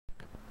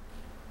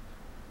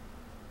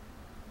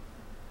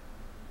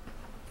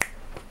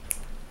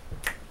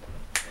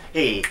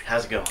Hey,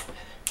 how's it going?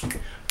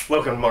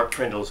 Welcome to Mark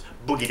Prindle's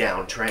Boogie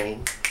Down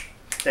Train.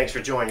 Thanks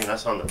for joining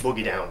us on the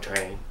Boogie Down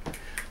Train.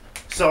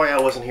 Sorry I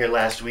wasn't here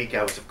last week.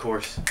 I was, of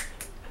course,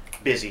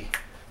 busy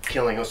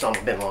killing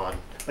Osama bin Laden.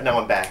 But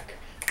now I'm back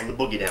on the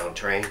Boogie Down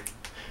Train.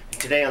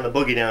 And today on the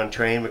Boogie Down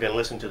Train, we're going to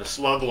listen to the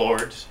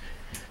Sluglords.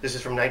 This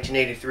is from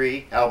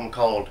 1983, album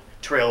called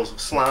Trails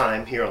of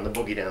Slime, here on the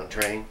Boogie Down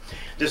Train.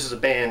 This is a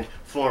band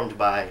formed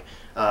by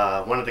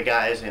one of the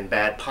guys in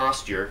Bad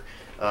Posture.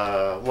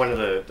 One of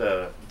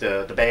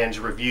the bands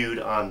reviewed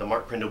on the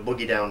Mark Prindle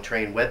Boogie Down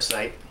Train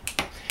website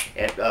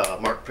at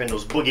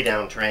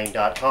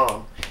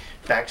markprindlesboogiedowntrain.com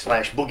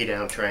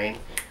 /boogiedowntrain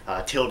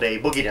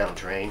tilde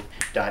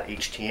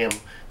boogiedowntrain.htm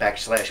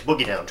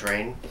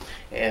 /boogiedowntrain.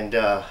 And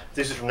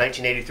this is from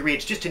 1983.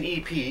 It's just an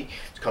EP.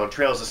 It's called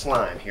Trails of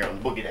Slime here on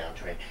the Boogie Down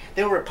Train.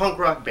 They were a punk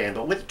rock band,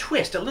 but with a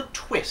twist, a little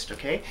twist,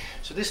 okay?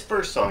 So this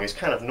first song is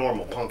kind of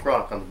normal punk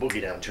rock on the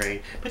Boogie Down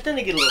Train, but then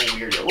they get a little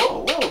weird.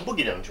 Whoa,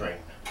 Boogie Down Train.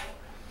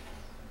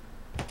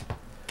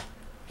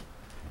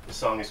 The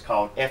song is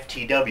called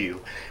FTW,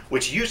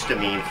 which used to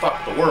mean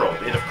fuck the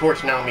world. It of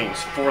course now means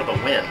for the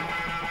win,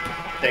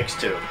 thanks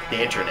to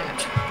the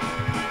internet.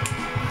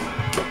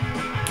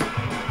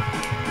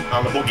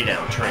 On the Boogie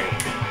Down Train.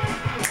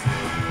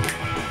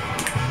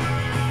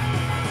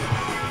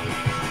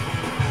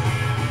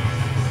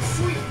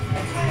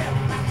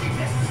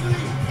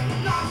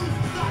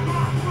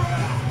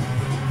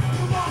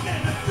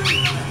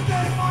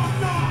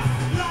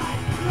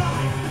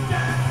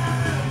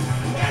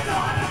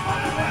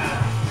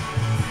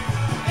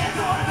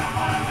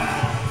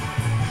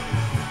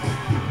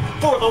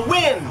 For the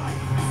win!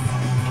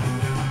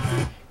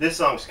 This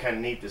song's kind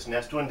of neat, this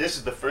next one. This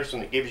is the first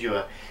one that gives you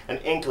an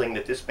inkling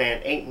that this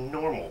band ain't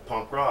normal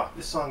punk rock.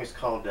 This song is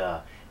called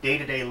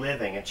Day-to-Day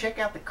Living, and check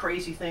out the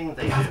crazy thing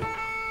they do.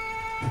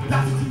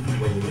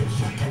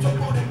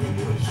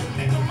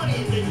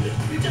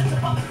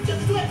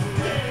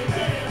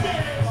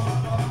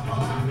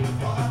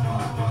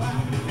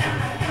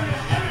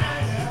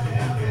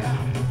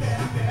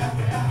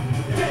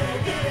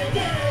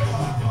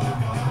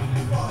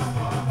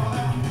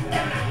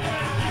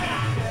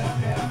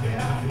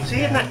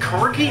 See, isn't that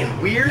quirky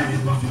and weird?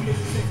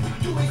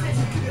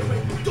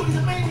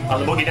 On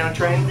the Boogie Down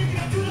Train.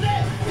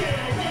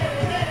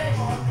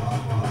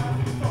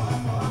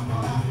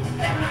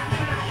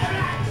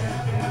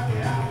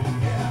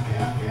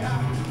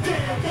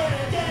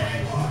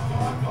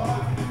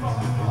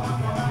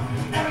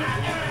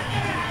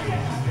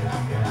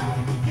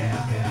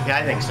 Yeah,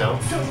 I think so.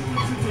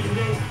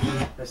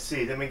 Let's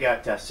see, then we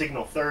got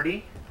Signal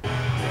 30.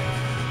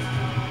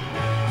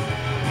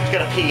 It's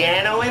got a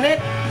piano in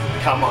it.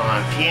 Come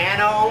on,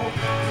 piano.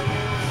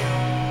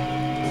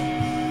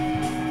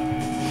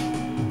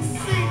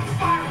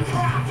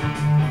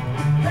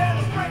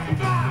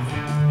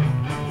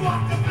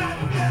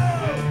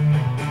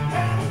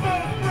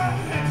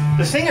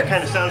 The singer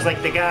kind of sounds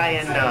like the guy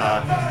in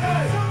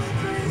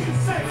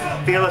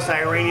Fearless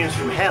Iranians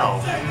from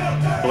Hell,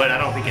 but I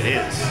don't think it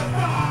is.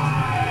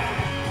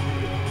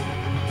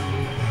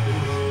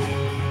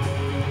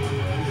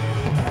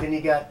 Then you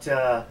got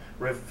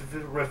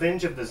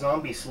Revenge of the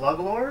Zombie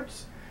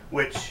Sluglords,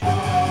 which,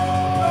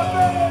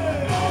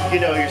 you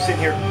know, you're sitting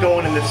here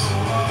going in this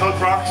punk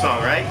rock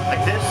song, right?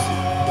 Like this.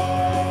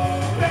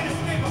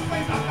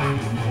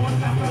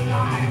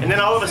 And then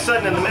all of a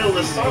sudden, in the middle of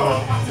the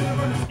song,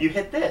 you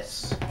hit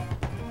this.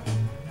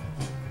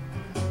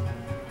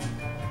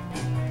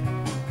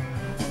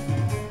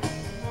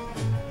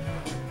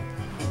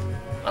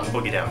 On the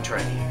Boogie Down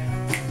Train.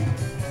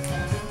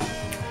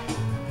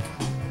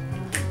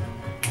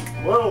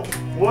 Whoa,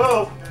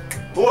 whoa,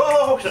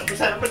 whoa, something's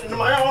happening to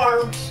my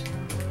arms.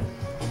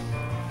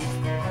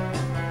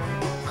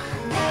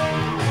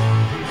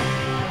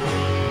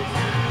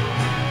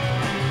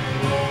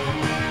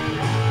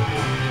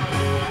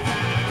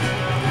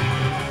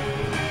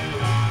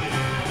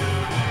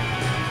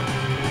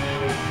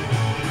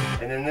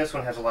 And then this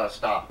one has a lot of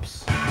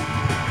stops.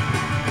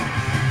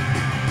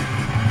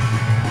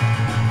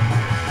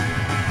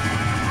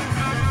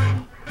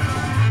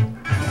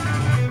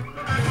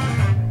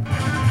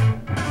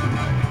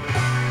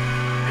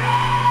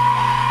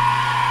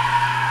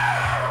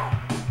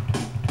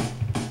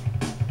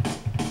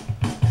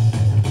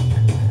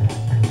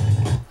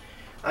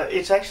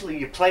 It's actually,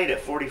 you play it at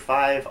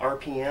 45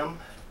 RPM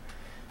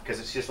because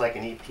it's just like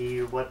an EP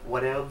or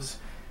whatevs.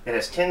 It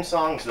has 10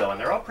 songs though, and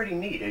they're all pretty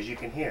neat, as you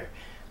can hear.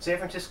 San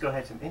Francisco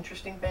had some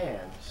interesting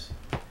bands,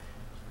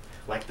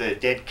 like the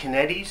Dead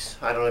Kennedys.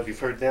 I don't know if you've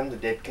heard them, the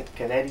Dead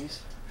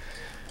Kennedys.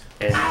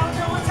 And I'm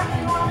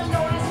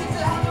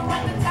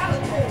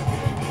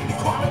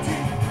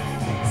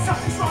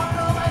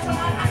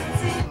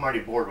already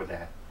bored with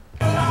that.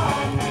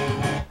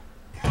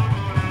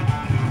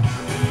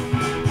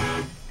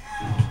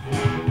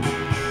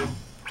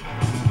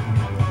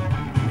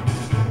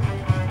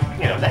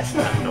 That's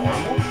not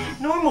normal.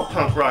 Normal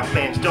punk rock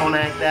bands don't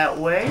act that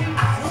way.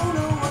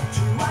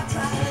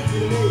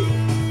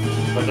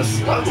 But the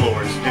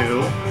Sluglords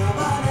do.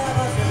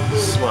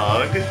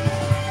 Slug.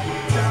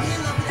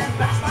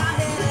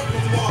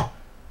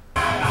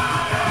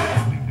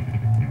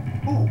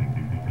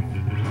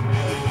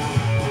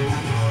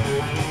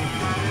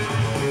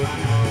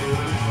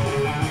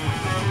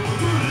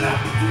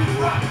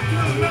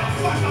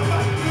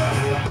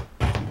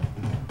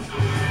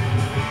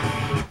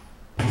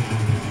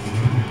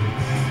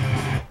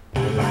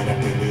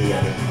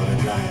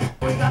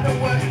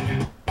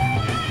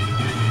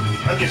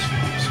 I'm just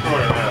screwing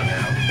around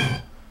now.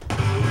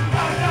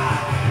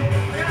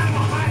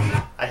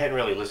 I hadn't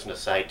really listened to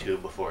side 2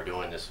 before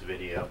doing this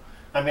video.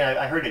 I mean,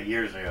 I heard it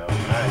years ago.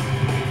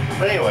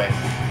 But anyway,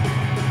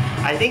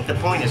 I think the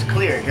point is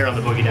clear here on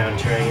the Boogie Down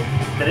Train,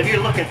 that if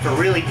you're looking for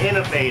really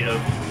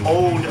innovative,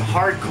 old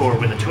hardcore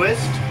with a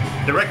twist,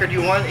 the record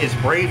you want is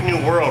Brave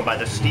New World by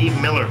the Steve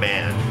Miller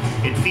Band.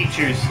 It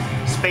features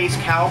Space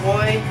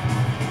Cowboy,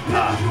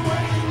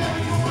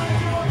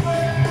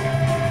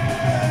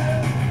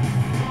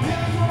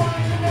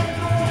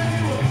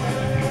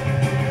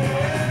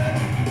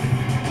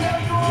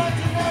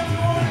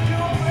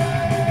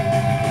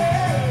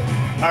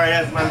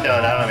 Alright, I'm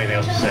done. I don't have anything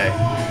else to say.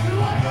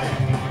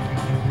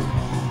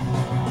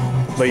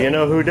 But you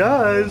know who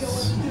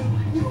does?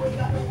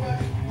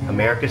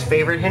 America's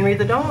favorite Henry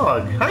the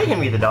Dog. Hi,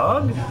 Henry the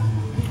Dog.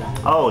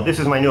 Oh, this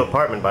is my new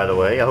apartment, by the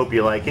way. I hope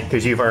you like it,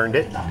 because you've earned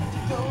it.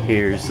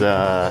 Here's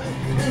here's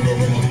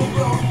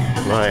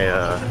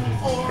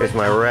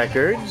my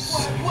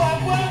records.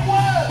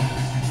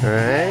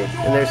 Alright,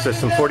 and there's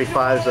some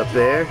 45s up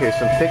there. Here's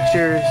some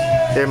pictures.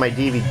 There are my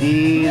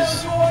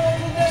DVDs.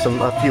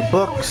 A few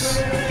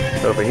books.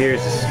 Over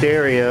here's a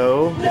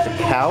stereo. There's a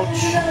couch.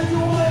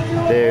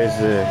 There's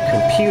a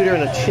computer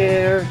and a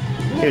chair.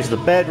 Here's the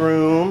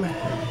bedroom.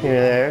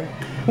 There.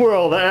 Where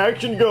all the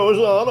action goes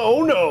on.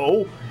 Oh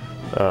no!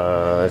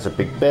 There's a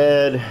big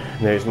bed.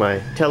 There's my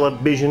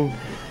television.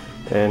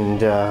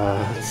 And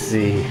let's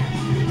see.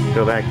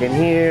 Go back in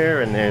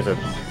here, and there's a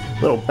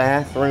little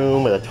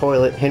bathroom with a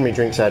toilet. Henry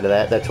drinks out of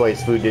that. That's why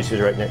his food dish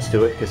is right next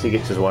to it, because he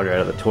gets his water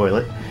out of the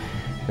toilet.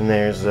 And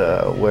there's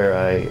where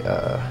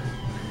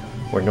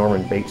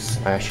Norman Bates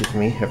ashes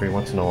me every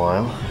once in a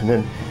while. And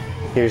then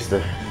here's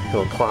the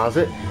little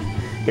closet.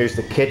 Here's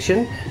the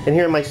kitchen. And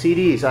here are my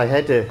CDs. I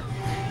had to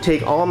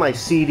take all my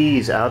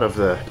CDs out of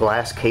the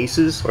glass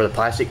cases, or the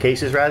plastic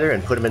cases rather,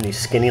 and put them in these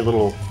skinny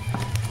little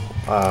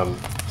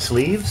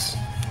sleeves.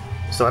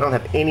 So I don't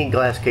have any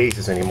glass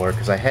cases anymore,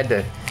 because I had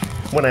to,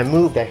 when I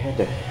moved, I had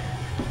to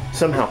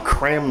somehow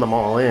cram them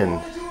all in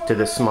to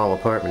this small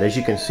apartment. As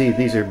you can see,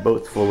 these are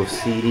both full of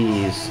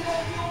CDs,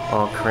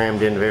 all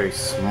crammed in very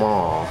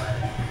small.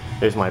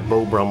 There's my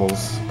Beau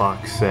Brummels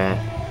box set,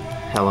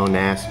 Hello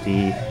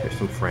Nasty, there's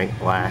some Frank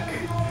Black.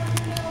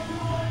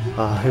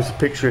 Here's a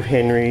picture of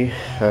Henry.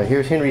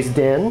 Here's Henry's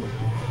den,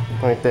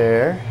 right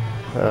there.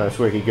 That's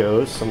where he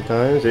goes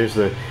sometimes. There's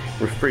the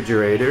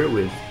refrigerator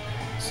with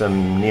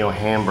some Neo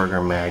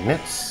hamburger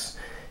magnets.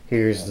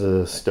 Here's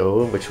the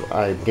stove, which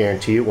I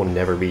guarantee you will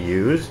never be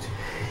used.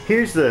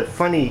 Here's the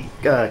funny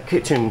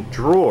kitchen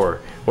drawer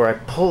where I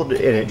pulled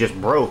it and it just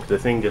broke. The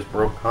thing just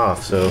broke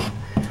off, so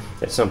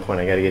at some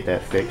point I gotta get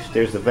that fixed.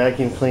 There's the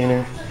vacuum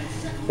cleaner.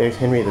 There's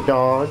Henry the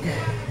dog.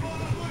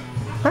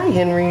 Hi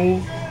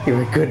Henry,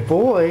 you're a good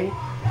boy.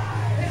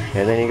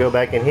 And then you go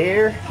back in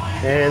here,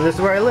 and this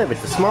is where I live.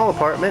 It's a small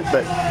apartment,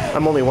 but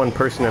I'm only one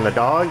person and a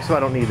dog, so I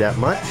don't need that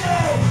much.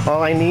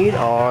 All I need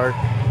are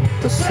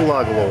the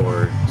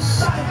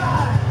Sluglords.